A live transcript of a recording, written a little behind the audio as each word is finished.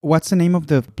what's the name of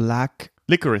the black...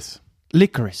 Licorice.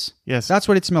 Licorice. Yes. That's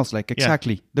what it smells like,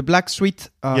 exactly. Yeah. The black sweet,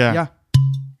 yeah.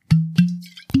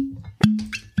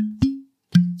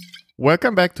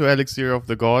 Welcome back to Elixir of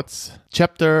the Gods,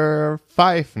 chapter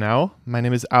 5 now. My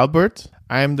name is Albert.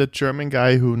 I am the German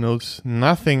guy who knows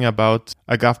nothing about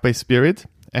agave spirit.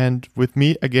 And with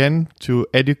me again to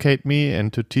educate me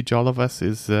and to teach all of us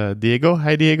is Diego.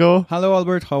 Hi, Diego. Hello,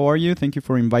 Albert. How are you? Thank you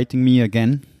for inviting me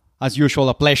again. As usual,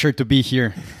 a pleasure to be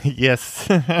here. Yes.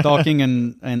 Talking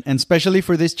and especially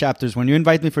for these chapters. When you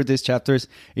invite me for these chapters,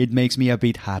 it makes me a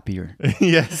bit happier.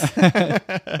 Yes.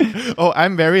 Oh,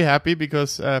 I'm very happy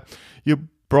because you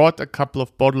brought a couple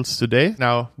of bottles today.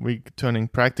 Now we're turning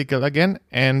practical again.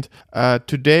 And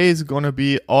today is going to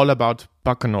be all about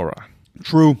Bacanora.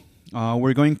 True.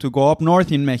 We're going to go up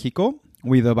north in Mexico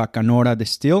with a Bacanora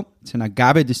distill. It's an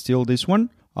agave distill, this one.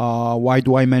 Why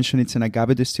do I mention it's an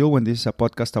agave distill when this is a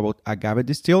podcast about agave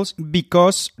distills?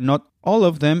 Because not all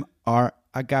of them are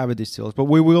agave distills, but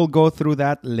we will go through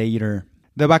that later.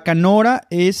 The Bacanora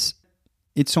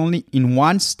it's only in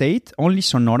one state. Only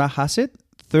Sonora has it.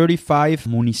 35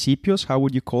 municipios, how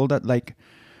would you call that? Like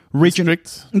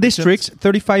districts.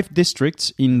 35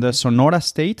 districts in the Sonora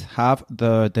state have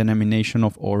the denomination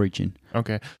of origin.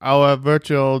 Okay. Our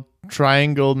virtual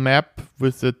triangle map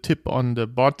with the tip on the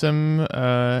bottom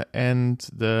and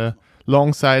the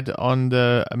long side on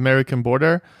the American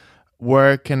border.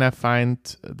 Where can I find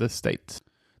the state?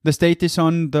 The state is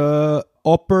on the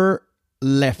upper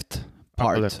left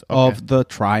part of the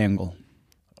triangle.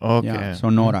 Okay. Yeah,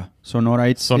 Sonora.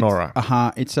 Sonora.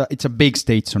 It's a big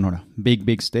state, Sonora.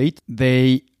 Big state.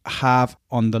 They have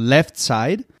on the left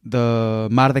side the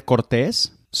Mar de Cortés.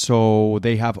 So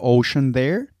they have ocean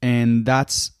there. And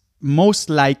that's most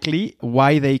likely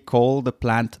why they call the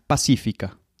plant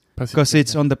Pacifica. Because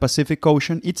it's on the Pacific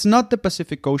Ocean. It's not the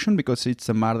Pacific Ocean because it's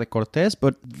the Mar de Cortés,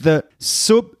 but the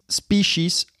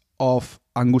subspecies of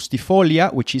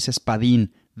Angustifolia, which is espadín,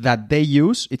 that they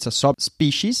use, it's a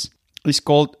subspecies, is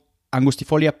called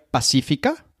Angustifolia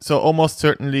pacifica. So almost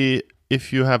certainly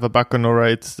if you have a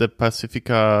Bacanora, it's the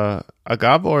Pacifica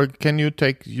agave, or can you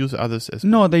use others as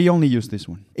well? No, they only use this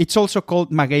one. It's also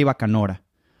called Maguey Bacanora.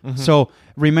 Mm-hmm. So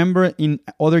remember in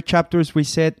other chapters we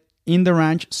said in the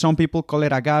ranch, some people call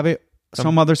it agave,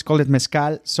 some others call it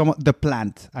mezcal, the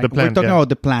plant. We're talking about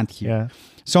the plant here. Yeah.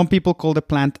 Some people call the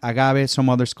plant agave, some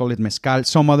others call it mezcal,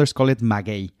 some others call it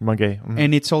maguey. Mm-hmm.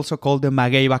 And it's also called the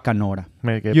Maguey Bacanora.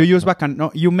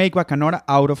 You make Bacanora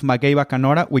out of Maguey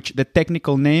Bacanora, which the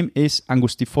technical name is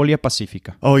Angustifolia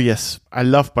pacifica. Oh yes, I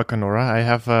love Bacanora.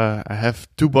 I have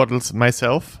 2 bottles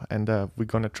myself, and we're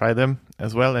gonna try them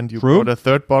as well. And you brought a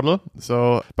 3rd bottle,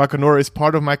 so Bacanora is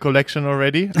part of my collection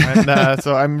already, and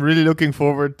so I'm really looking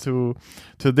forward to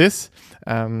this.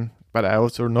 But I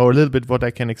also know a little bit what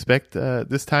I can expect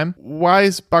this time. Why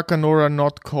is Bacanora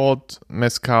not called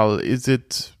mezcal? Is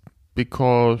it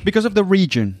because of the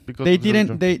region?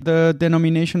 The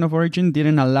denomination of origin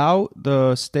didn't allow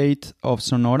the state of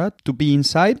Sonora to be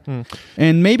inside.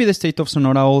 And maybe the state of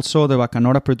Sonora also, the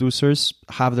Bacanora producers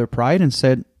have their pride and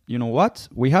said, you know what?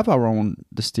 We have our own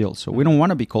distill, so we don't want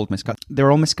to be called mezcal. They're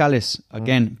all mezcales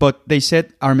again, but they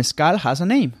said our mezcal has a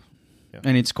name. Yeah.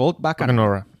 And it's called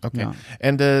Bacanora. Okay. Yeah.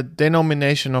 And the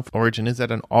denomination of origin, is that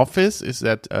an office? Is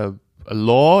that a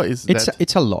law? It's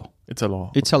a law. It's a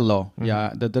law. It's a law. Mm-hmm.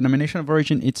 Yeah. The denomination of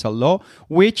origin, it's a law,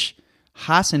 which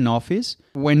has an office.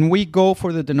 When we go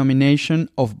for the denomination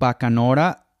of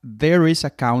Bacanora, there is a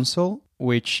council,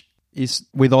 which is,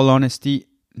 with all honesty,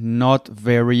 not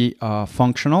very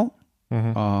functional.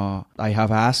 Mm-hmm. I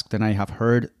have asked and I have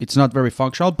heard it's not very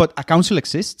functional, but a council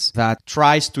exists that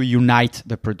tries to unite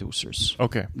the producers.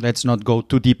 Okay. Let's not go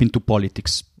too deep into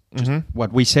politics. Just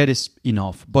what we said is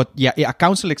enough. But yeah, a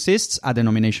council exists, a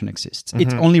denomination exists. Mm-hmm.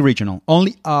 It's only regional,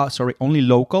 only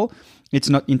local. It's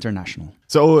not international.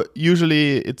 So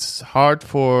usually it's hard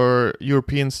for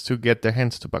Europeans to get their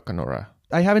hands to Bacanora.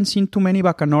 I haven't seen too many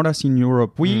Bacanoras in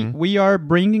Europe. We are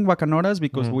bringing Bacanoras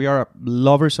because we are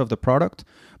lovers of the product,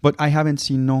 but I haven't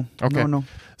seen no.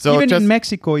 So even in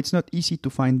Mexico, it's not easy to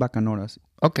find Bacanoras.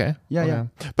 Okay. Yeah.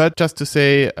 But just to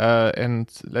say,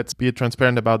 and let's be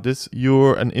transparent about this,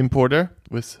 you're an importer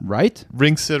with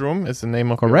Ringserum is the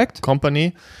name of your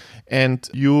company, and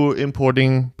you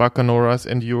importing Bacanoras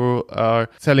and you are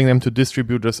selling them to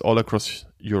distributors all across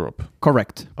Europe.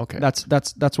 Correct. Okay.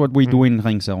 That's what we do in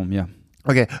Ringserum, yeah.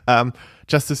 Okay,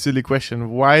 just a silly question.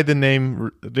 Why the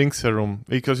name Ringserum?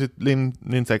 Because it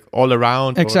means like all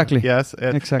around. Exactly. Yes.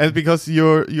 Exactly. And because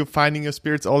you're finding your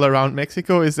spirits all around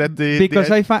Mexico. Is that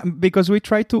because we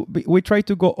try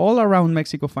to go all around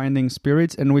Mexico finding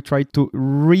spirits, and we try to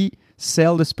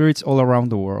resell the spirits all around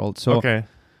the world. So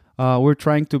We're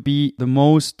trying to be the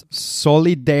most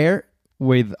solid there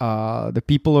with the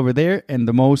people over there, and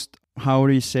the most, how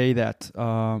do you say that?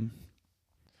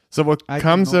 So what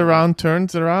comes around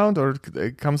turns around, or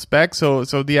it comes back. So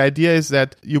the idea is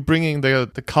that you're bringing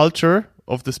the culture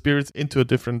of the spirits into a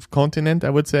different continent, I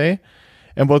would say.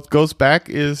 And what goes back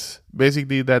is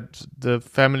basically that the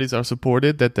families are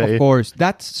supported. That they, of course,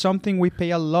 that's something we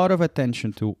pay a lot of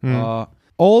attention to.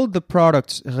 All the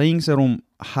products Ringsherum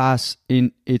has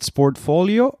in its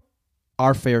portfolio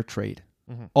are fair trade.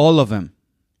 All of them,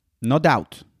 no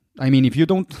doubt. I mean, if you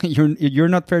don't, you're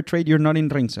not fair trade. You're not in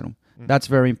Ringsherum. That's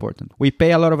very important. We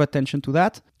pay a lot of attention to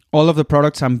that. All of the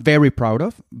products I'm very proud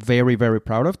of, very, very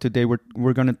proud of. Today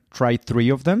we're going to try 3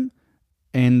 of them.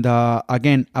 And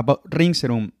again, about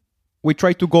Ringsherum, we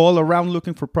try to go all around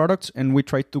looking for products, and we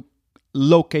try to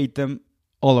locate them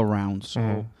all around.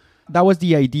 So that was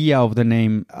the idea of the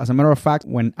name. As a matter of fact,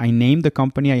 when I named the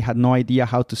company, I had no idea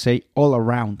how to say all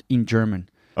around in German.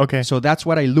 Okay. So that's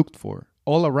what I looked for.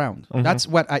 All around. That's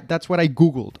what I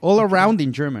Googled. All around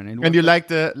in German. And you like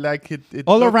it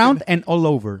all around and all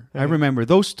over. I remember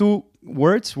those 2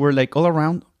 words were like all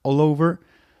around, all over,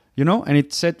 and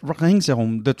it said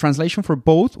Ringsherum. The translation for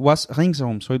both was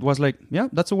Ringsherum. So it was like, yeah,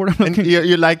 that's the word I'm looking for. And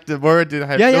you like the word?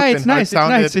 It's nice.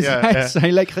 It's nice. I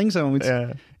like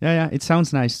Ringsherum. It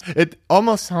sounds nice. It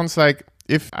almost sounds like,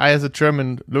 if I as a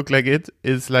German look like it,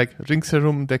 is like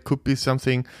Ringsherum, there could be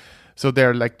something. So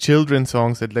there are like children's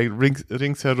songs that like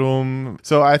Ringsherum.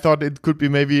 So I thought it could be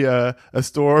maybe a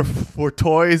store for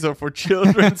toys or for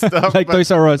children's stuff. Like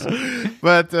Toys R Us.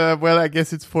 But, well, I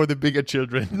guess it's for the bigger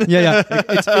children.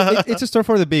 It's a store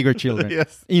for the bigger children.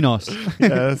 Yes. In us.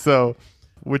 So,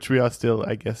 which we are still,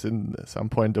 I guess, in some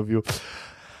point of view.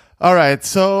 All right.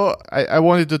 So I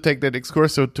wanted to take that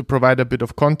excursus to provide a bit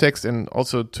of context, and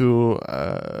also to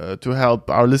help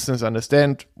our listeners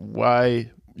understand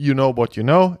why you know what you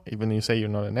know, even you say you're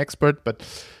not an expert, but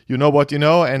you know what you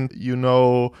know, and you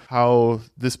know how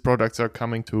these products are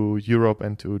coming to Europe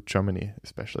and to Germany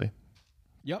especially.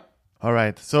 Yep. All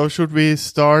right. So should we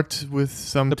start with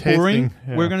some tasting? Pouring.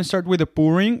 Yeah. We're going to start with the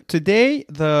pouring. Today,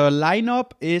 the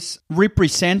lineup is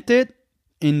represented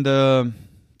in the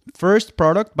first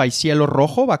product by Cielo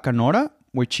Rojo Bacanora,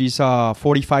 which is a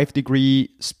 45-degree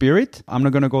spirit. I'm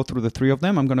not going to go through the 3 of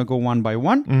them. I'm going to go one by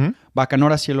one.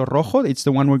 Bacanora Cielo Rojo, it's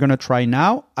the one we're going to try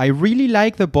now. I really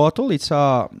like the bottle. It's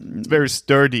very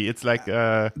sturdy. It's like...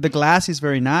 the glass is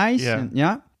very nice.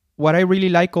 Yeah. What I really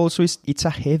like also is it's a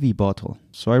heavy bottle.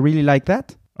 So I really like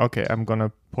that. Okay, I'm going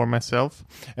to pour myself.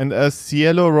 And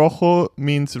Cielo Rojo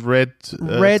means red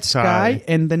sky.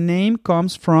 And the name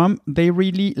comes from, they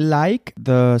really like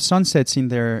the sunsets in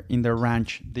their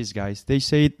ranch, these guys. They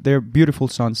say they're beautiful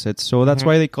sunsets. So that's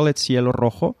why they call it Cielo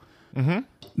Rojo.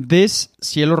 This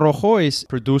Cielo Rojo is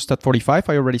produced at 45,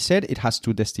 I already said. It has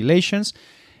 2 distillations.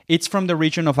 It's from the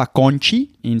region of Aconchi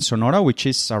in Sonora, which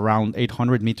is around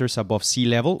 800 meters above sea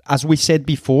level. As we said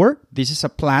before, this is a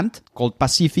plant called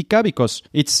Pacifica because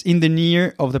it's in the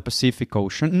near of the Pacific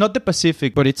Ocean. Not the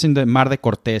Pacific, but it's in the Mar de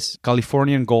Cortés,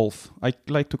 Californian Gulf. I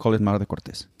like to call it Mar de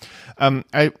Cortés.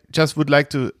 I just would like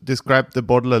to describe the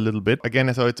bottle a little bit.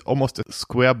 Again, so it's almost a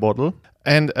square bottle.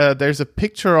 And there's a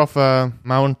picture of a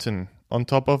mountain on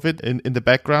top of it in the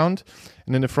background.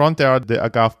 And in the front, there are the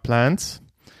agave plants.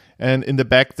 And in the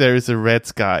back, there is a red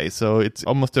sky. So it's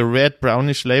almost a red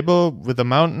brownish label with a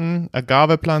mountain,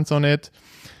 agave plants on it.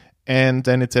 And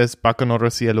then it says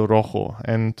Bacanora Cielo Rojo.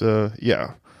 And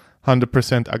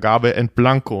 100% agave and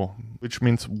blanco, which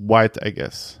means white, I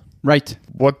guess. Right.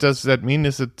 What does that mean?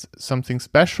 Is it something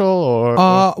special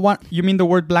or? What you mean the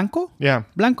word blanco? Yeah.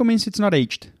 Blanco means it's not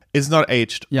aged. It's not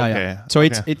aged. Yeah, okay. Yeah. So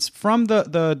it's from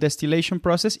the distillation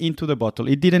process into the bottle.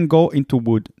 It didn't go into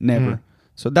wood, never.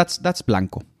 So that's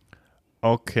blanco.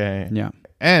 Okay. Yeah.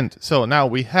 And so now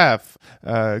we have,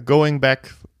 going back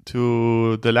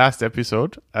to the last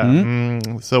episode,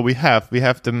 so we have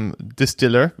the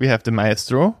distiller, we have the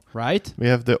maestro. Right. We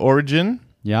have the origin.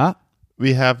 Yeah.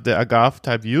 We have the agave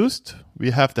type used.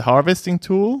 We have the harvesting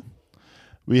tool.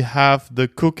 We have the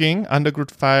cooking,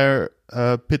 underground fire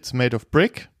pits made of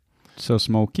brick. So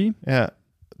smoky. Yeah.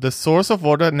 The source of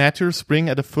water, natural spring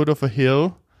at the foot of a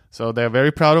hill. So they're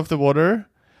very proud of the water.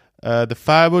 The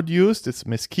firewood used is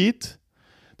mesquite.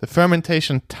 The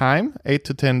fermentation time, 8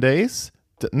 to 10 days.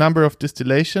 The number of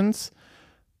distillations.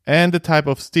 And the type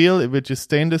of steel, which is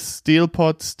stainless steel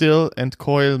pot, still, and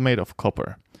coil made of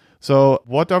copper. So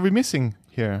what are we missing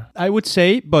here? I would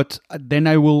say, but then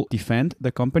I will defend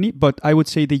the company, but I would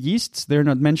say the yeasts, they're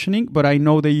not mentioning, but I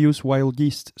know they use wild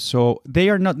yeast. So they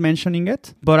are not mentioning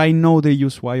it, but I know they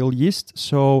use wild yeast.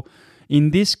 So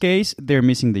In this case, they're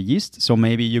missing the yeast. So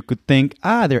maybe you could think,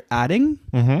 they're adding.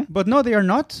 But no, they are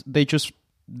not. They just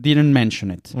didn't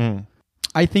mention it.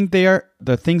 I think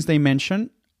the things they mention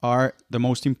are the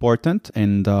most important,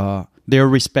 and they're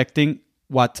respecting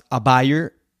what a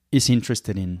buyer is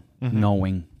interested in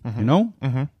knowing. You know?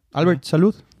 Albert,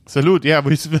 salud. Salud, yeah.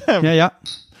 We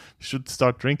should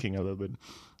start drinking a little bit.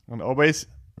 And always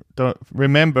don't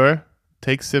remember,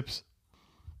 take sips.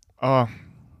 Oh,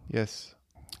 yes.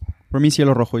 For me,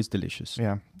 Cielo Rojo is delicious.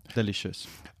 Yeah. Delicious.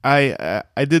 I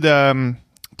did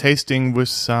tasting with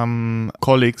some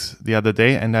colleagues the other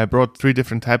day, and I brought 3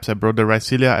 different types. I brought the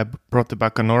Raicilla, I brought the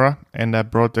Bacanora, and I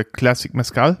brought the classic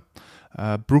mezcal,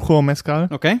 Brujo mezcal.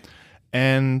 Okay.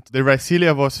 And the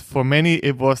Raicilla was, for many,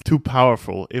 it was too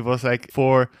powerful. It was like,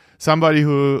 for somebody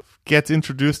who gets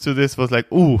introduced to this, was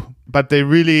like, ooh. But they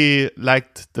really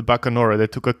liked the Bacanora. They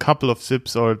took a couple of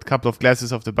sips or a couple of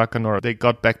glasses of the Bacanora. They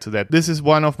got back to that. This is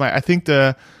one of my, I think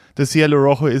the Cielo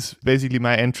Rojo is basically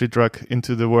my entry drug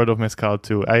into the world of mezcal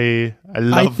too. I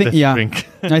love this drink.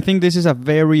 I think this is a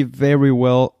very, very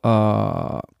well...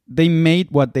 they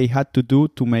made what they had to do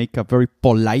to make a very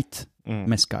polite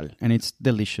mezcal, and it's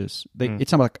delicious.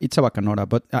 It's a Bacanora,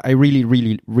 but I really,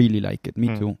 really, really like it.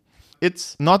 Me too.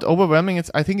 It's not overwhelming.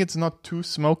 I think it's not too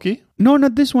smoky. No,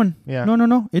 not this one. Yeah.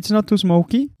 No. It's not too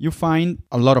smoky. You find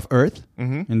a lot of earth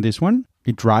in this one.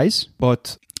 It dries,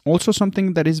 but also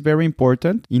something that is very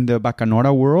important in the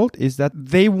Bacanora world is that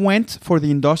they went for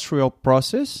the industrial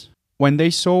process. When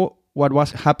they saw what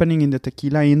was happening in the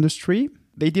tequila industry,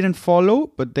 they didn't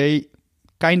follow, but they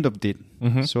kind of did.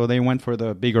 So they went for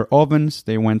the bigger ovens.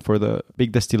 They went for the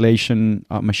big distillation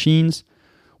machines,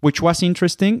 which was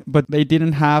interesting, but they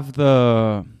didn't have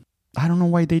the... I don't know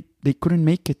why they couldn't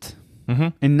make it.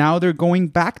 And now they're going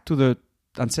back to the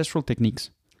ancestral techniques.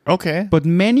 Okay. But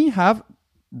many have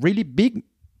really big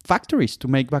factories to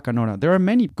make Bacanora. There are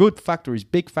many good factories,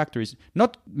 big factories.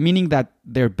 Not meaning that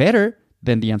they're better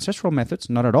than the ancestral methods,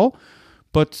 not at all.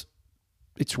 But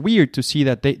it's weird to see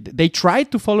that they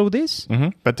tried to follow this,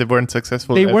 but they weren't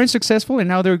successful. They weren't successful, and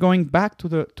now they're going back to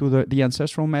the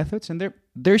ancestral methods, and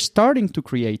they're starting to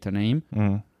create a name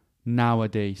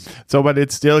nowadays. So, but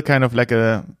it's still kind of like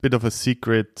a bit of a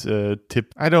secret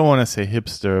tip. I don't want to say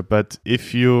hipster, but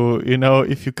if you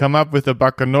come up with a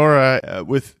Bacanora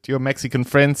with your Mexican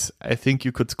friends, I think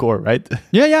you could score, right?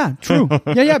 Yeah, true.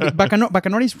 Yeah.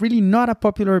 Bacanora is really not a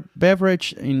popular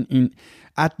beverage in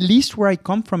at least where I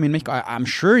come from in Mexico. I'm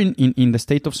sure in the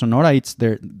state of Sonora, it's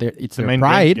their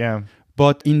pride. Yeah.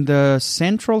 But in the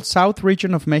central south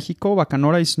region of Mexico,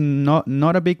 Bacanora is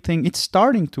not a big thing. It's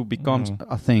starting to become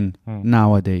a thing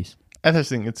nowadays. I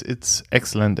think it's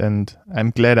excellent, and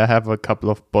I'm glad I have a couple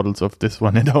of bottles of this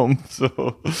one at home.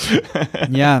 So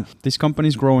yeah, this company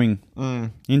is growing.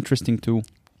 Interesting too.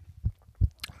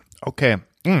 Okay.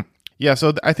 Yeah,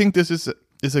 so I think this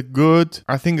is a good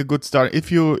start.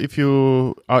 If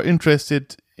you are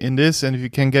interested in this, and if you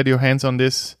can get your hands on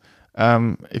this,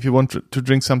 if you want to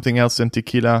drink something else than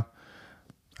tequila,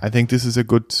 I think this is a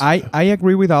good... I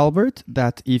agree with Albert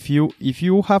that if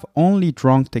you have only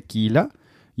drunk tequila,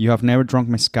 you have never drunk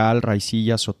mezcal,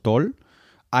 raicilla, sotol,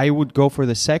 I would go for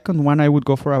the second one. I would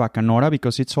go for a Bacanora,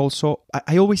 because it's also...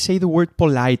 I always say the word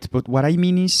polite, but what I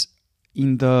mean is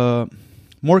in the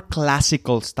more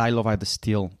classical style of a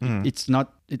distill. It's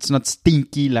not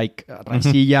stinky like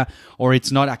raicilla, or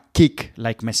it's not a kick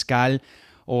like mezcal,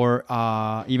 or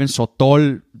even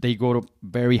sotol. They go to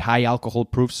very high alcohol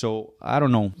proof. So I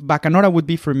don't know. Bacanora would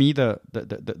be for me the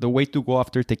way to go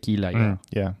after tequila.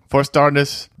 Yeah. For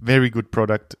starters, very good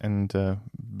product and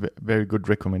very good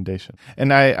recommendation.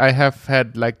 And I have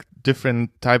had like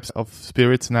different types of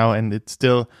spirits now, and it's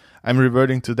still, I'm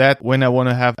reverting to that. When I want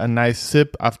to have a nice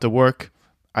sip after work,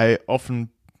 I often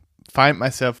find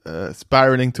myself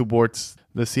spiraling towards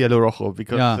the Cielo Rojo,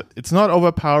 because it's not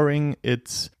overpowering.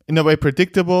 It's in a way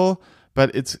predictable,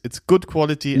 but it's good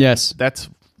quality. Yes, that's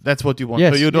what you want.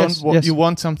 Yes, so you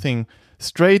want something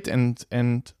straight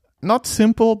and not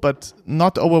simple, but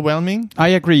not overwhelming. I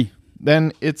agree.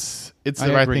 Then it's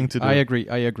the right thing to do. I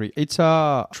agree. It's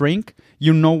a drink.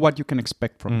 You know what you can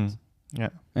expect from it. Yeah.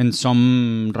 And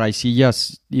some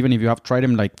raicillas, even if you have tried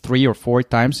them like 3 or 4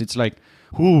 times, it's like,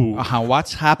 ooh,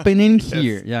 what's happening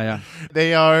here? Yeah.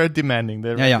 They are demanding.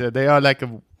 They are like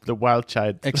the wild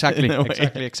child.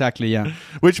 Exactly. Yeah.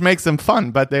 Which makes them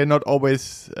fun, but they're not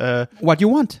always what you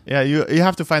want. Yeah, you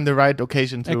have to find the right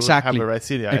occasion to have a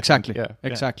raicilla.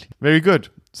 Exactly. Very good.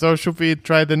 So should we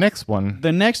try the next one?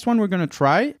 The next one we're going to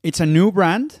try, it's a new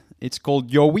brand. It's called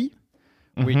Yowie,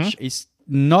 which is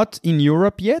not in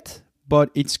Europe yet, but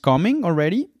it's coming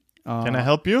already. Can I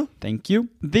help you? Thank you.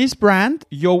 This brand,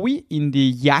 Yowie, in the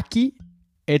Yaqui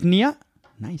etnia,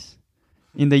 nice.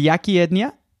 In the Yaqui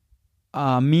etnia,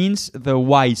 means the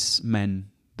wise man,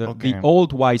 the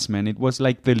old wise man. It was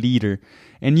like the leader.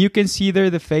 And you can see there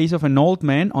the face of an old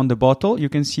man on the bottle. You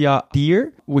can see a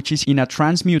deer, which is in a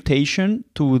transmutation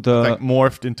to the... Like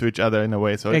morphed into each other in a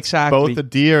way. So exactly. It's both a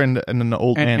deer and an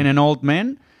old man. And an old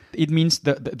man. It means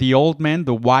the old man,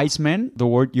 the wise man, the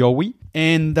word Yowie.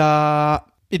 And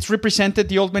it's represented,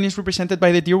 the old man is represented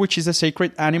by the deer, which is a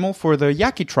sacred animal for the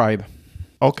Yaqui tribe.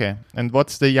 Okay. And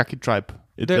what's the Yaqui tribe?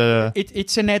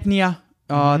 It's an etnia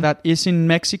that is in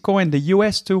Mexico and the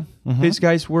U.S. too. Mm-hmm. These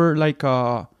guys were like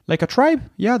a tribe,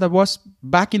 that was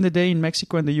back in the day in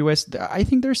Mexico and the U.S. I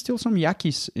think there's still some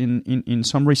Yaquis in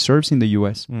some reserves in the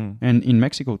U.S. And in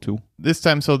Mexico too. This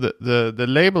time, so the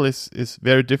label is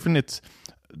very different. It's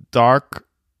dark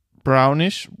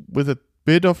brownish with a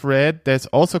bit of red. There's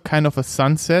also kind of a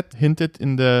sunset hinted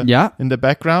in the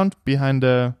background behind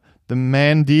the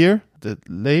man deer. The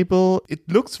label, it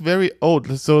looks very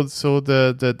old. So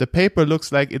the paper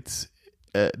looks like it's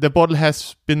the bottle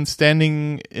has been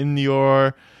standing in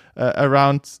your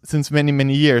around since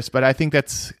many years. But I think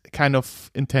that's kind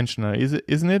of intentional,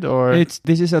 isn't it? Or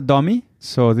this is a dummy.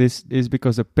 So this is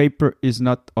because the paper is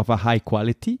not of a high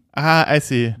quality. I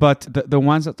see. But the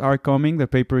ones that are coming, the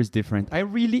paper is different. I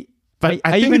think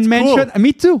even it's mentioned. Cool.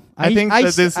 Me too. I think I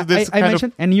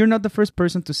mentioned, and you're not the first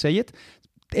person to say it.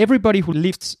 Everybody who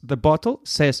lifts the bottle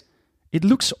says it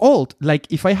looks old. Like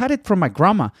if I had it from my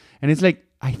grandma, and it's like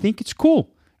I think it's cool.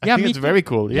 I think it's very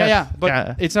cool. Yeah.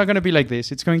 But it's not going to be like this.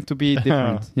 It's going to be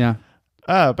different. Yeah.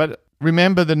 But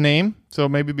remember the name. So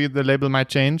maybe the label might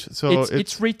change. So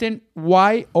it's written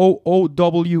Yoowe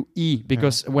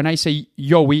because when I say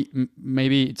Yowie,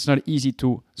 maybe it's not easy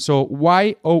to. So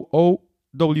Yoowe.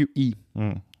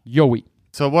 Yowie.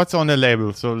 So what's on the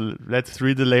label? So let's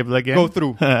read the label again. Go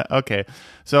through. Okay.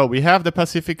 So we have the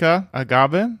Pacifica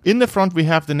Agave. In the front, we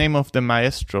have the name of the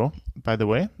maestro, by the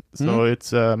way. So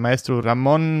it's Maestro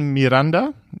Ramon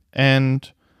Miranda and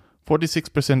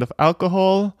 46% of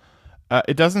alcohol.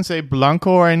 It doesn't say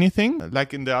Blanco or anything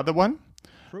like in the other one.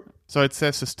 So it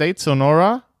says Estate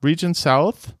Sonora, Region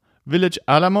South, Village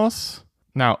Alamos.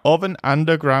 Now, Oven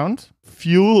Underground,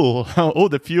 Fuel. Oh,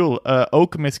 the fuel.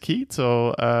 Oak Mesquite.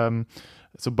 So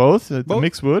both. It's a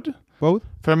mixed wood. Both.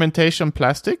 Fermentation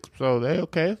plastic. So they're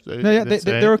okay.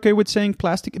 They're okay with saying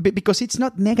plastic because it's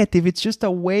not negative. It's just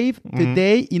a wave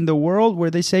today in the world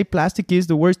where they say plastic is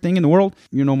the worst thing in the world.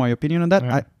 You know my opinion on that.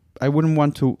 Yeah. I wouldn't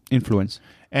want to influence.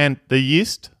 And the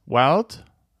yeast, wild,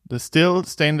 the still,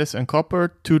 stainless, and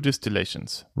copper, 2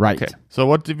 distillations. Right. Okay. So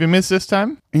what did we miss this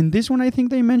time? In this one, I think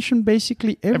they mentioned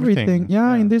basically everything.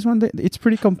 Yeah, in this one, it's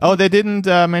pretty complete. Oh, they didn't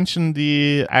mention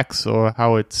the axe or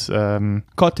how it's...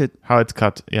 cut. How it's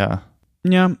cut, yeah.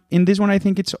 Yeah, in this one, I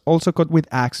think it's also cut with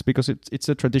axe because it's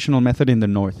a traditional method in the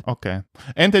north. Okay.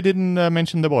 And they didn't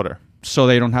mention the water. So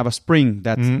they don't have a spring.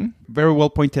 That's very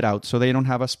well pointed out. So they don't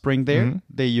have a spring there.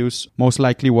 They use most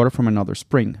likely water from another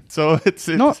spring. So it's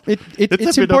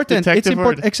important. It's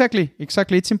important. Exactly.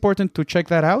 It's important to check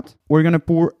that out. We're gonna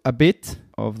pour a bit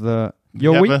of the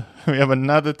Yowie. We have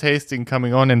another tasting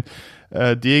coming on, and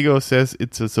Diego says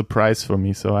it's a surprise for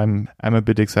me. So I'm a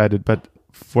bit excited, but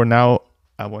for now,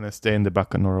 I want to stay in the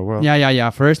Bacanora world. Yeah.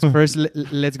 First,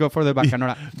 let's go for the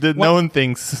Bacanora. The known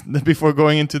things before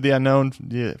going into the unknown.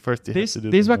 Yeah, first you have to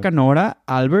do this Bacanora,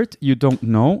 Albert, you don't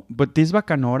know, but this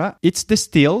Bacanora, it's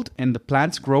distilled and the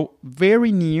plants grow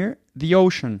very near the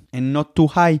ocean and not too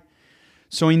high.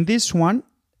 So in this one,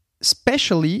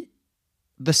 especially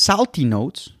the salty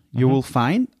notes you will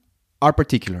find are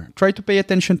particular. Try to pay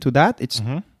attention to that. It's,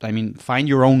 find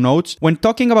your own notes. When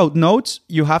talking about notes,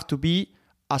 you have to be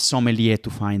a sommelier to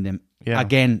find them. Yeah.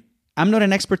 Again, I'm not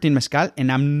an expert in mezcal and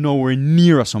I'm nowhere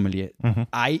near a sommelier.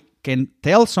 I can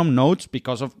tell some notes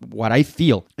because of what I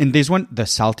feel. In this one, the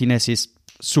saltiness is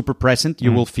super present.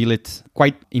 You will feel it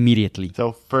quite immediately.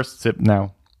 So first sip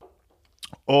now.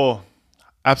 Oh,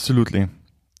 absolutely.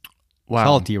 Wow.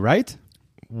 Salty, right?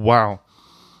 Wow.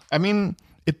 I mean,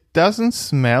 it doesn't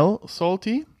smell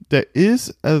salty. There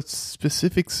is a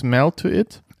specific smell to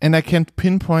it and I can't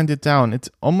pinpoint it down. It's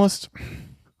almost...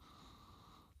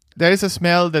 There is a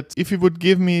smell that if you would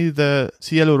give me the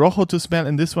Cielo Rojo to smell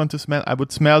and this one to smell, I would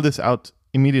smell this out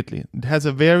immediately. It has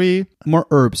a very... More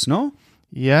herbs, no?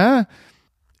 Yeah.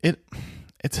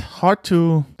 It's hard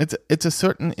to... It's a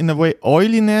certain, in a way,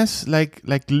 oiliness, like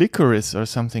licorice or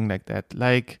something like that.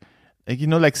 Like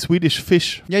Swedish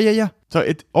fish. Yeah. So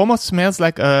it almost smells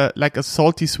like a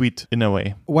salty sweet in a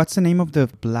way. What's the name of the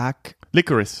black...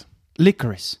 Licorice.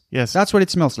 Licorice. Yes. That's what it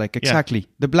smells like, exactly. Yeah.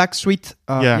 The black sweet...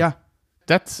 Yeah.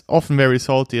 that's often very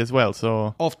salty as well.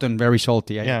 So often very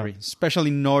salty, I agree. Especially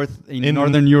in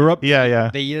Northern Europe. Yeah.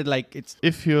 They eat it like it's...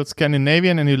 If you're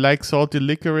Scandinavian and you like salty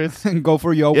licorice... go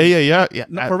for yo. Yeah.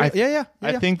 No,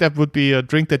 I think that would be a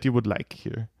drink that you would like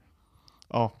here.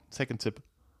 Oh, second sip.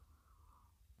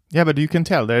 Yeah, but you can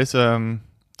tell there's a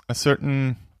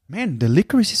certain... Man, the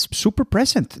licorice is super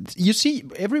present. You see,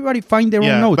 everybody find their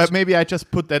own notes. But maybe I just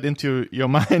put that into your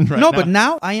mind right now. No, but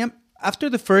now I am... After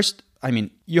the first... I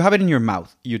mean, you have it in your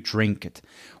mouth. You drink it.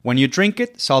 When you drink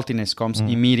it, saltiness comes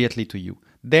immediately to you.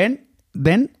 Then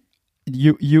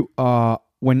you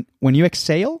when you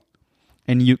exhale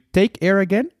and you take air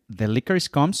again, the licorice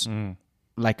comes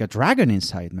like a dragon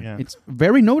inside, man. Yeah. It's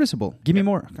very noticeable. Give me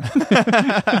more.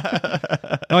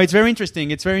 No, it's very interesting.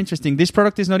 It's very interesting. This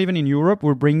product is not even in Europe.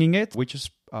 We're bringing it. We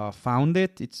just found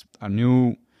it. It's a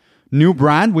new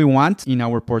brand we want in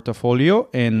our portfolio,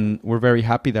 and we're very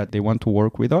happy that they want to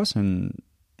work with us. And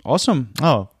awesome.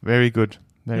 Oh, very good.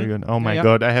 Very good. Oh my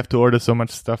God, I have to order so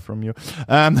much stuff from you.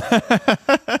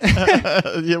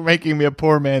 You're making me a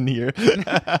poor man here.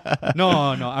 No,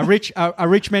 a rich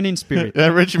man in spirit. A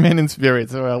rich man in spirit.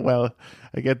 So, well,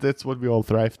 I guess that's what we all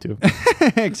thrive to.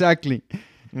 Exactly.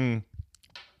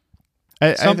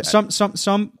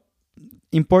 Some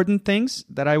important things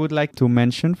that I would like to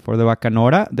mention for the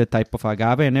Bacanora, the type of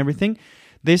agave and everything.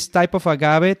 This type of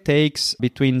agave takes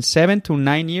between 7 to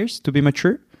 9 years to be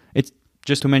mature. It's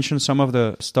just to mention some of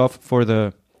the stuff for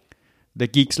the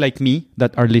geeks like me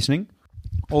that are listening.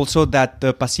 Also that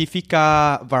the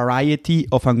Pacifica variety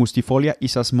of Angustifolia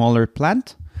is a smaller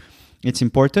plant. It's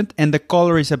important. And the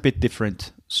color is a bit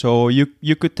different. So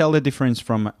you could tell the difference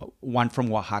from one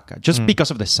from Oaxaca, just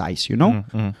because of the size, you know?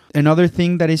 Another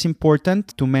thing that is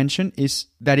important to mention is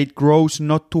that it grows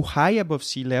not too high above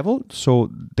sea level. So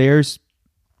there's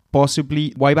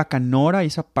possibly why Bacanora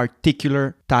is a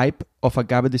particular type of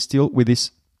agave distill with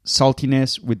this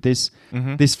saltiness, with this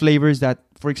these flavors that,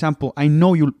 for example, I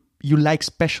know you like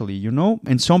specially, you know?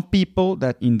 And some people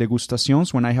that in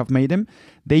degustations, when I have made them,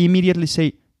 they immediately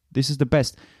say, this is the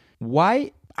best.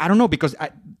 Why? I don't know, because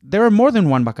there are more than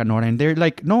one Bacanora, and they're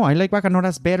like, no, I like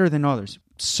Bacanoras better than others.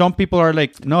 Some people are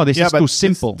like, no, this is too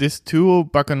simple. These two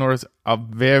Bacanoras are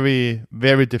very,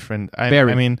 very different. I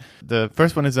mean, the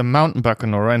first one is a mountain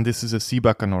Bacanora, and this is a sea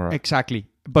Bacanora. Exactly.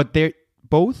 But they're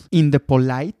both in the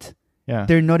polite. Yeah.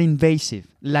 They're not invasive,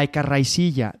 like a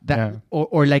raicilla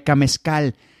or like a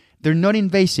mezcal. They're not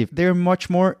invasive. They're much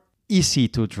more easy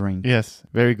to drink. Yes,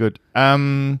 very good.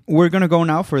 We're going to go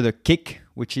now for the kick,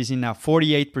 which is in a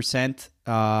 48%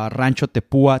 Rancho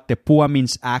Tepua. Tepua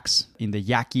means axe in the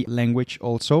Yaqui language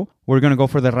also. We're going to go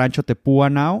for the Rancho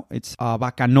Tepua now. It's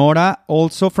Bacanora,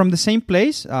 also from the same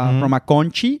place, from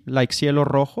Aconchi, like Cielo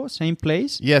Rojo, same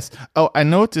place. Yes. Oh, I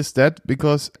noticed that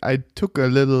because I took a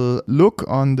little look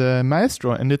on the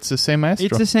Maestro, and it's the same Maestro.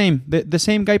 It's the same. The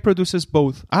same guy produces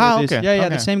both. Okay. Yeah,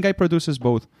 the same guy produces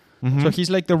both. So he's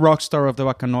like the rock star of the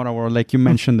Bacanora world, like you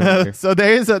mentioned earlier. So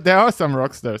there are some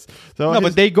rock stars. So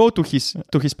but they go to his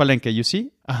palenque, you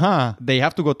see? They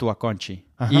have to go to Aconchi.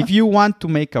 If you want to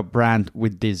make a brand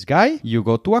with this guy, you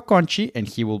go to Aconchi and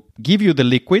he will give you the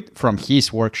liquid from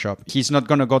his workshop. He's not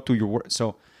going to go to your work.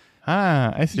 So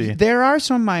I see. There are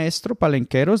some maestro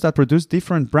palenqueros that produce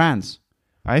different brands.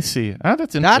 I see.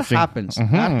 That's interesting.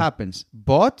 That happens.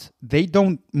 But they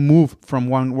don't move from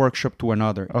one workshop to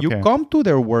another. Okay. You come to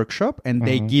their workshop and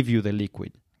they give you the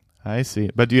liquid. I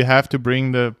see. But you have to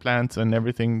bring the plants and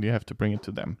everything. You have to bring it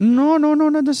to them. No,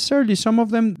 not necessarily. Some of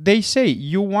them, they say,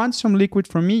 you want some liquid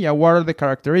from me? Yeah, what are the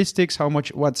characteristics?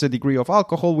 What's the degree of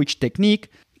alcohol? Which technique?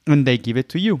 And they give it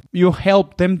to you. You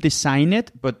help them design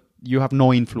it, but you have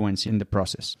no influence in the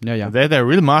process. Yeah. They're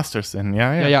real masters then.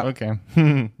 Yeah. Okay.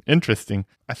 Interesting.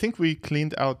 I think we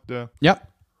cleaned out the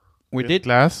we did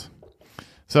glass.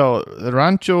 So the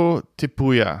Rancho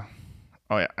Tepua.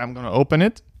 Oh yeah, I'm gonna open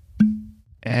it.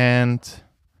 And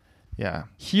yeah.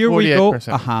 Here 48%. We go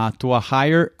to a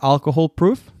higher alcohol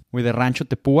proof with the Rancho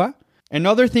Tepua.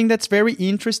 Another thing that's very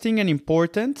interesting and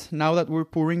important, now that we're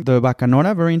pouring the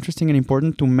Bacanora, very interesting and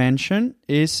important to mention,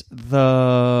 is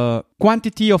the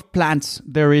quantity of plants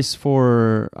there is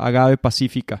for Agave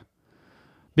Pacifica.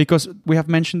 Because we have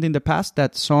mentioned in the past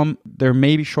that there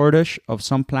may be shortage of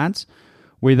some plants.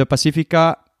 With the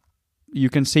Pacifica, you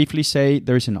can safely say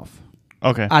there is enough.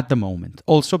 Okay. At the moment.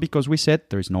 Also because we said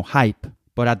there is no hype.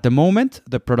 But at the moment,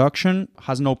 the production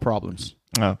has no problems.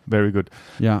 Oh, very good.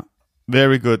 Yeah.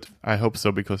 Very good. I hope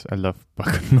so, because I love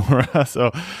Bacanora.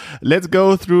 So let's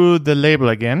go through the label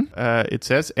again. It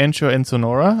says Encho en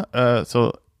Sonora.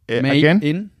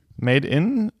 Made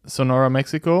in Sonora,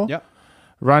 Mexico. Yeah.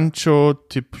 Rancho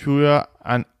Tepua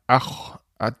and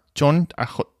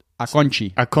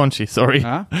Aconchi, sorry.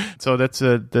 So that's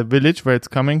the village where it's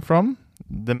coming from.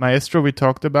 The maestro we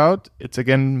talked about, it's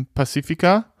again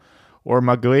Pacifica or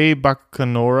Maguey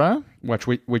Bacanora.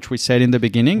 Which we said in the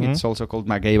beginning. It's also called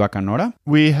Maguey Bacanora.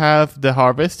 We have the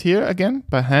harvest here again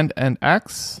by hand and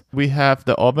axe. We have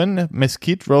the oven,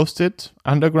 mesquite roasted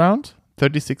underground,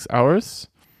 36 hours.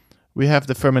 We have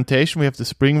the fermentation. We have the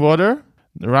spring water,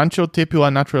 the Rancho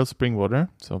Tepehuacan natural spring water.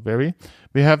 So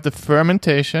we have the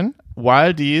fermentation,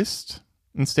 wild yeast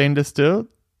in stainless steel,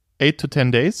 8 to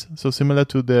 10 days. So similar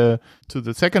to the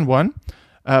second one,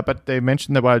 but they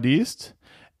mentioned the wild yeast.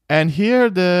 And here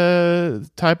the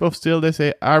type of still, they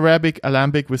say Arabic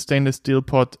alembic with stainless steel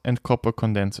pot and copper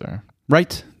condenser.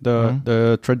 Right,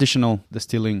 the traditional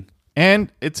distilling.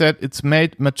 And it said it's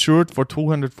matured for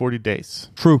 240 days.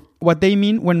 True. What they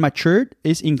mean when matured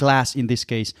is in glass in this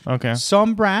case. Okay.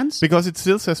 Some brands... Because it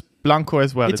still says Blanco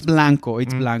as well. It's Blanco.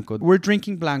 Blanco. We're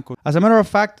drinking Blanco. As a matter of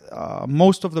fact,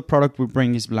 most of the product we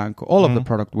bring is Blanco. All of the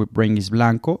product we bring is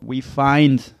Blanco. We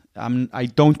find... I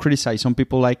don't criticize. Some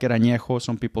people like it añejo.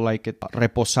 Some people like it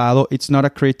reposado. It's not a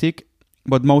critic.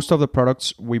 But most of the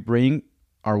products we bring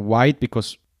are white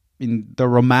because... In the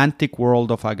romantic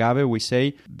world of agave, we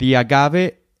say the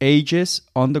agave ages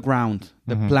on the ground.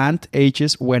 The plant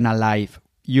ages when alive.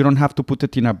 You don't have to put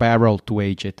it in a barrel to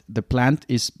age it. The plant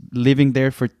is living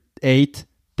there for 8,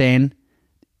 10,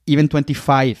 even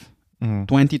 25,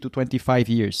 20 to 25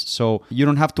 years. So you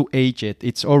don't have to age it.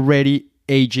 It's already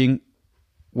aging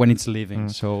when it's living.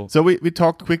 So we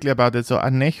talked quickly about it. So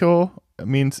añejo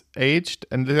means aged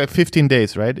and 15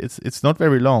 days, right? It's not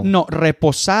very long. No,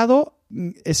 reposado...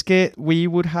 Es que we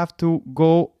would have to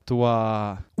go to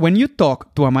when you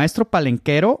talk to a maestro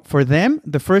palenquero, for them,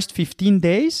 the first 15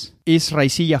 days is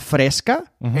raicilla fresca,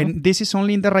 and this is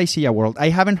only in the raicilla world. I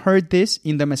haven't heard this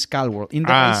in the mezcal world. In the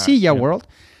raicilla world,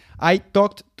 I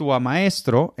talked to a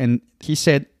maestro, and he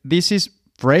said, this is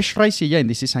fresh raicilla, and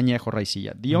this is añejo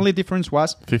raicilla. The only difference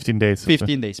was 15 days.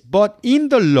 15 days. But in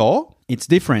the law, it's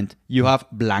different. You have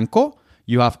blanco,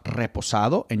 you have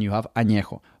reposado, and you have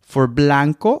añejo. For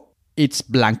blanco... It's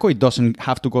blanco. It doesn't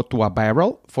have to go to a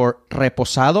barrel. For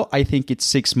reposado, I think it's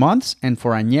 6 months. And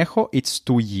for añejo, it's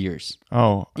 2 years.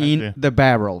 Oh, in the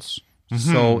barrels.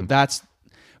 So that's...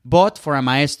 But for a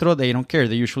maestro, they don't care.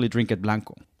 They usually drink it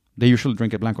blanco.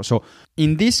 So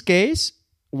in this case,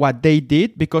 what they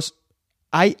did, because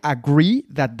I agree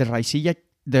that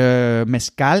the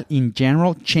mezcal in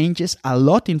general changes a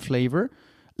lot in flavor,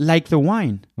 like the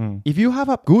wine. If you have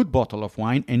a good bottle of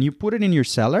wine and you put it in your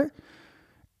cellar...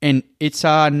 and it's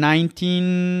a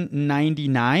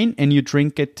 1999 and you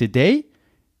drink it today,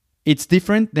 it's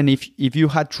different than if you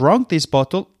had drunk this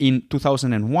bottle in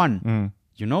 2001.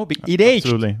 You know, it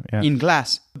aged in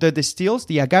glass.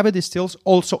 The agave distills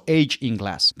also age in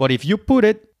glass. But if you put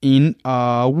it in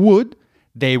wood,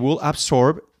 they will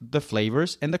absorb the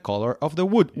flavors and the color of the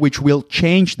wood, which will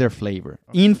change their flavor,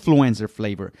 influence their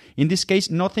flavor. In this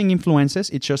case, nothing influences.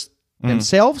 It's just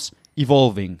themselves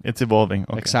evolving. It's evolving.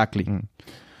 Okay. Exactly.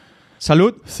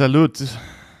 Salud.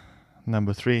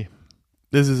 Number 3.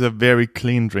 This is a very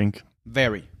clean drink.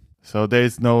 Very. So there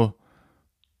is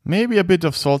maybe a bit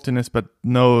of saltiness, but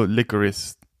no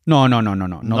licorice. No. Not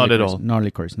licorice. at all. No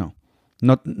licorice, no.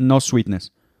 No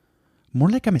sweetness. More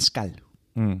like a mezcal.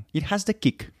 It has the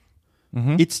kick.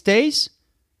 It stays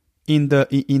in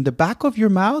the back of your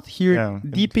mouth here,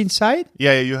 deep inside.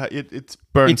 Yeah, it's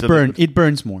burnt. It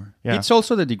burns more. Yeah. It's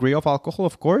also the degree of alcohol,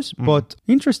 of course, but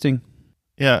interesting.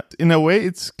 Yeah, in a way,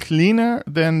 it's cleaner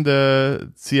than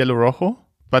the Cielo Rojo,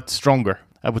 but stronger,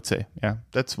 I would say. Yeah,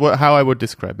 that's how I would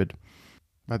describe it.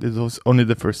 But it was only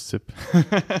the first sip.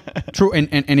 True,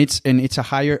 and it's a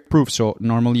higher proof, so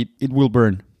normally it will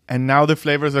burn. And now the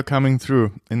flavors are coming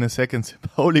through in the second sip.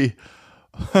 Holy...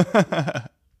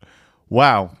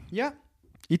 Wow. Yeah.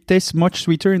 It tastes much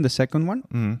sweeter in the second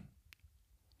one.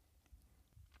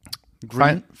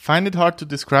 Find it hard to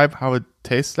describe how it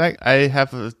tastes like. I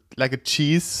have a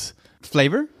cheese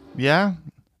flavor. Yeah,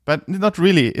 but not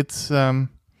really. It's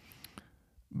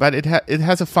but it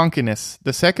has a funkiness.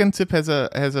 The second sip has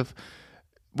a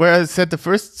where I said the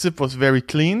first sip was very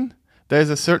clean. There's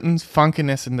a certain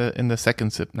funkiness in the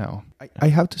second sip now. I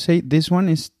have to say this one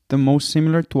is the most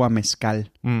similar to a mezcal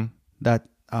that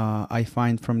I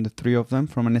find from the three of them,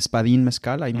 from an Espadín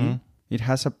mezcal. I mean, it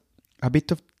has a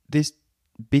bit of this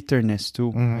bitterness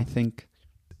too. I think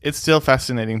it's still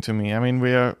fascinating to me. I mean,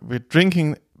 we're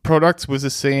drinking products with the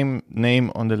same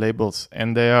name on the labels,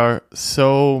 and they are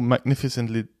so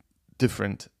magnificently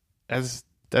different. It's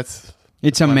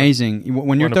amazing.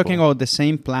 When you're talking about the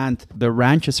same plant, the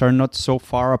ranches are not so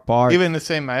far apart. Even the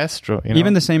same maestro.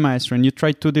 Even the same maestro. And you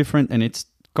try two different, and it's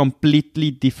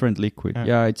completely different liquid.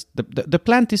 Yeah, it's the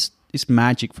plant is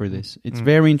magic for this. It's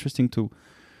very interesting to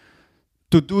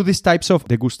do these types of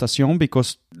degustation,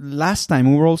 because last time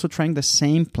we were also trying the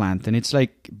same plant, and it's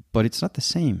like, but it's not the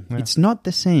same. Yeah. It's not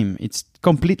the same. It's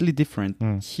completely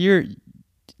different. Here,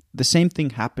 the same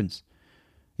thing happens.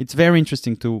 It's very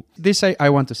interesting too. This I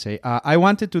want to say. I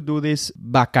wanted to do this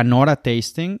Bacanora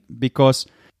tasting because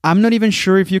I'm not even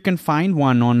sure if you can find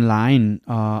one online,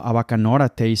 a Bacanora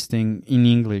tasting in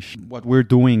English, what we're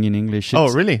doing in English. Oh,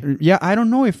 really? Yeah, I don't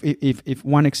know if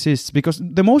one exists, because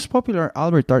the most popular,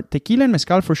 Albert, are tequila and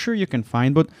mezcal for sure you can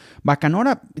find, but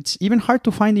Bacanora, it's even hard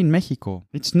to find in Mexico.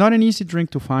 It's not an easy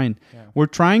drink to find. Yeah. We're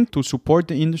trying to support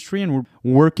the industry and we're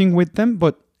working with them,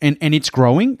 but and it's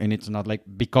growing, and it's not like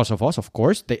because of us, of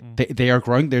course. They are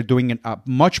growing. They're doing a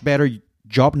much better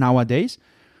job nowadays.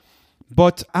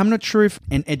 But I'm not sure if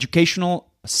an educational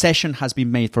session has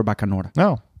been made for Bacanora.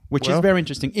 No. Which is very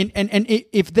interesting. And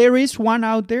if there is one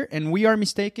out there and we are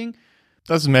mistaken...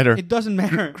 Doesn't matter. It doesn't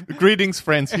matter. Greetings,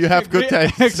 friends. You have good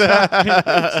taste. Exactly.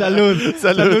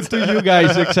 Salud to you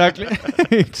guys. Exactly.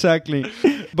 Exactly.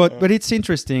 But it's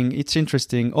interesting. It's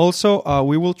interesting. Also,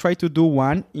 we will try to do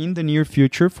one in the near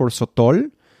future for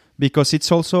Sotol, because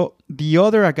it's also the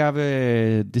other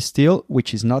agave distill,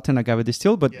 which is not an agave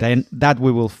distill, but then that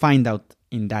we will find out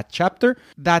in that chapter,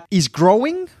 that is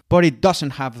growing, but it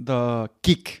doesn't have the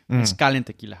kick mezcal and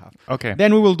tequila have. Okay.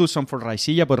 Then we will do some for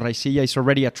Raicilla, but Raicilla is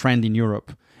already a trend in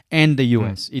Europe and the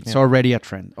US. It's already a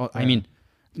trend. I mean,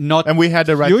 not and we had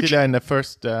a huge. Raicilla in the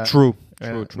first... True.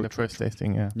 The first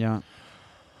tasting, Yeah.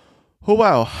 Oh,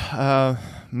 wow.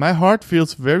 My heart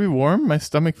feels very warm. My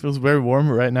stomach feels very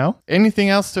warm right now. Anything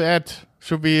else to add?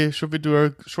 Should we do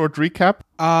a short recap?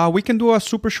 We can do a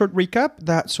super short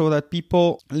recap so that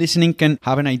people listening can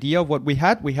have an idea of what we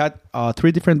had. We had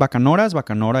 3 different Bacanoras.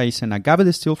 Bacanora is an agave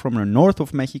distill from the north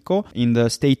of Mexico in the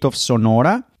state of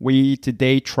Sonora. We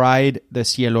today tried the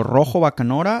Cielo Rojo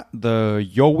Bacanora, the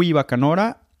Yowie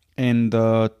Bacanora, and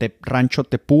the Rancho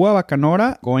Tepua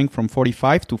Bacanora, going from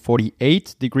 45 to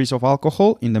 48 degrees of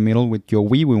alcohol. In the middle with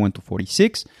Yowie, we went to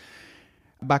 46.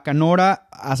 Bacanora,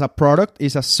 as a product,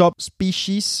 is a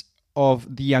subspecies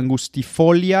of the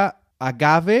Angustifolia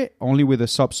agave, only with a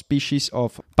subspecies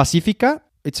of Pacifica.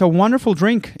 It's a wonderful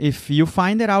drink. If you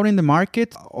find it out in the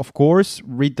market, of course,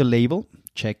 read the label,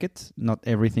 check it. Not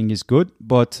everything is good,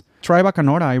 but try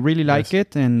Bacanora. I really like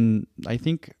it, and I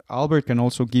think Albert can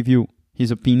also give you his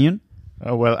opinion.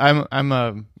 Well, I'm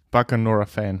a Bacanora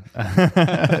fan.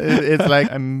 It's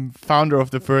like I'm founder of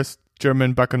the first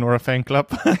German Bacanora fan club.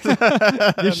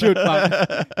 You should.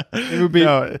 It would be.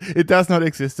 No, it does not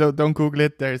exist. So don't Google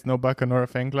it. There is no Bacanora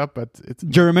fan club, but it's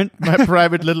German. My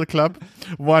private little club,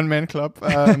 one-man club.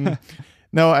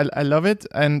 No, I love it.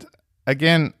 And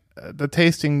again, the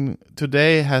tasting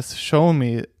today has shown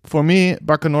me, for me,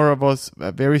 Bacanora was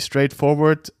very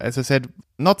straightforward. As I said,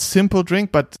 not simple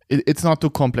drink, but it's not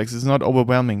too complex. It's not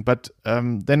overwhelming. But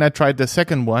then I tried the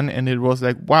second one, and it was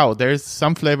like, wow, there's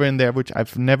some flavor in there which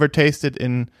I've never tasted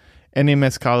in any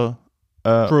mezcal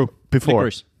before.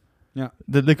 Licorice. Yeah,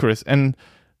 the licorice, and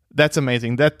that's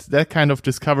amazing. That kind of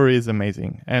discovery is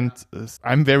amazing, and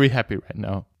I'm very happy right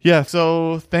now. Yeah,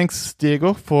 so thanks,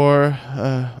 Diego, for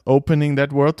opening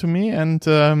that world to me,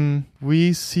 and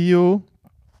we see you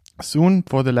soon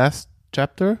for the last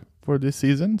chapter for this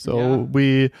season. So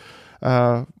we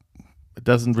it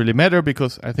doesn't really matter,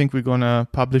 because I think we're gonna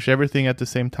publish everything at the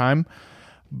same time.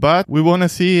 But we want to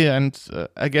see, and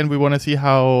again, we want to see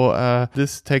how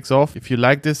this takes off. If you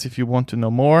like this, if you want to know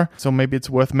more. So maybe it's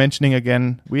worth mentioning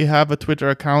again, we have a Twitter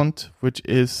account, which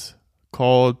is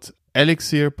called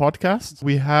Elixir Podcast.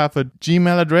 We have a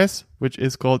Gmail address, which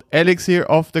is called Elixir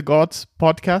of the Gods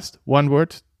Podcast, one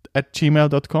word,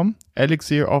 @gmail.com.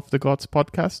 Elixir of the Gods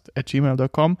Podcast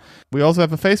 @gmail.com. We also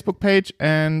have a Facebook page,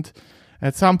 and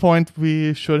at some point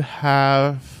we should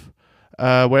have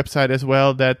a website as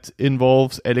well that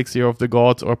involves Elixir of the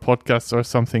Gods or podcasts or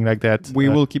something like that. We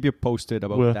will keep you posted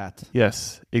about that.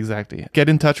 Yes, exactly. Get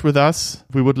in touch with us.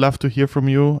 We would love to hear from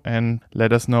you, and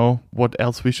let us know what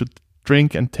else we should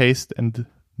drink and taste and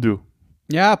do.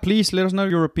 Yeah, please let us know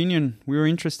your opinion. We are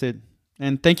interested.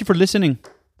 And thank you for listening.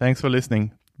 Thanks for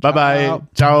listening. Bye-bye.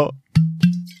 Ciao.